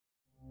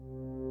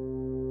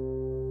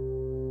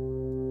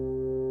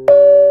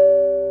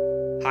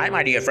Hi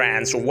my dear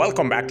friends,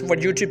 welcome back to our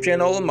YouTube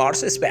channel Mars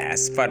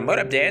Space. For more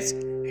updates,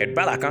 hit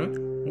bell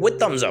icon with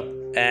thumbs up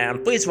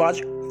and please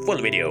watch full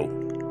video.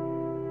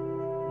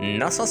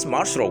 NASA's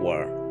Mars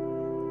rover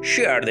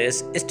shared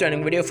this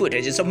stunning video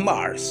footages of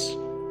Mars.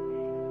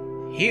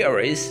 Here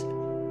is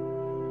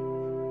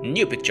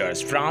new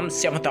pictures from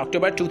 7th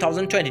October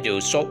 2022,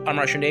 Solar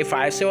Immersion Day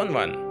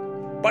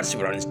 571.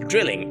 Perseverance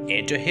drilling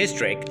into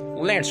historic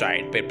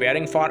landslide,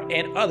 preparing for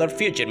another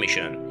future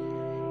mission.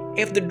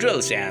 If the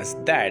drill sense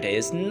that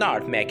is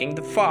not making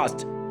the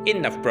fast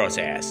enough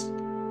process,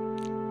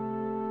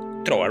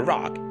 throw a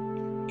rock.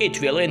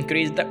 It will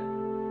increase the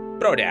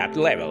product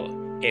level.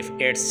 If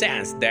it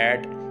senses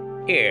that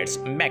it's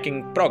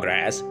making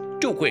progress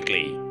too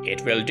quickly,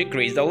 it will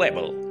decrease the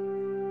level.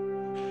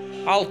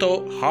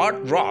 Although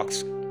hard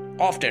rocks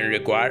often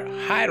require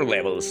higher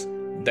levels,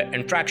 the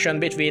interaction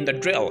between the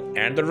drill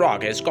and the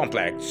rock is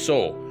complex,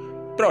 so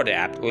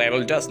product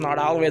level does not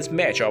always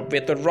match up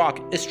with the rock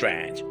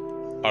strength.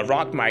 A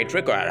rock might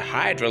require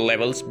high drill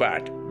levels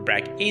but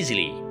break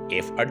easily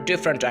if a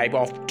different type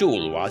of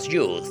tool was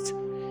used.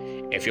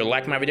 If you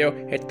like my video,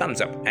 hit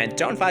thumbs up and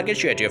don't forget to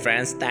share to your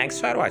friends. Thanks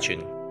for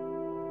watching.